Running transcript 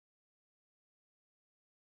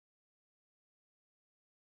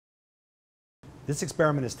This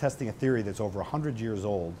experiment is testing a theory that's over 100 years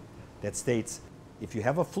old that states if you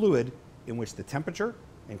have a fluid in which the temperature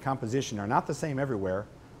and composition are not the same everywhere,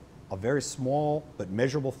 a very small but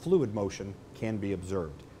measurable fluid motion can be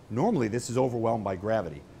observed. Normally this is overwhelmed by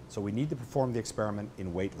gravity, so we need to perform the experiment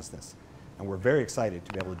in weightlessness. And we're very excited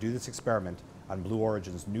to be able to do this experiment on Blue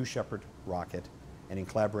Origin's new Shepard rocket and in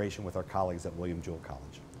collaboration with our colleagues at William Jewell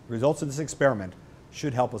College. The results of this experiment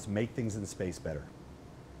should help us make things in space better.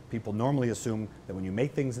 People normally assume that when you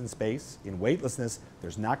make things in space, in weightlessness,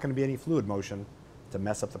 there's not going to be any fluid motion to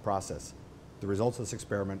mess up the process. The results of this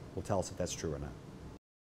experiment will tell us if that's true or not.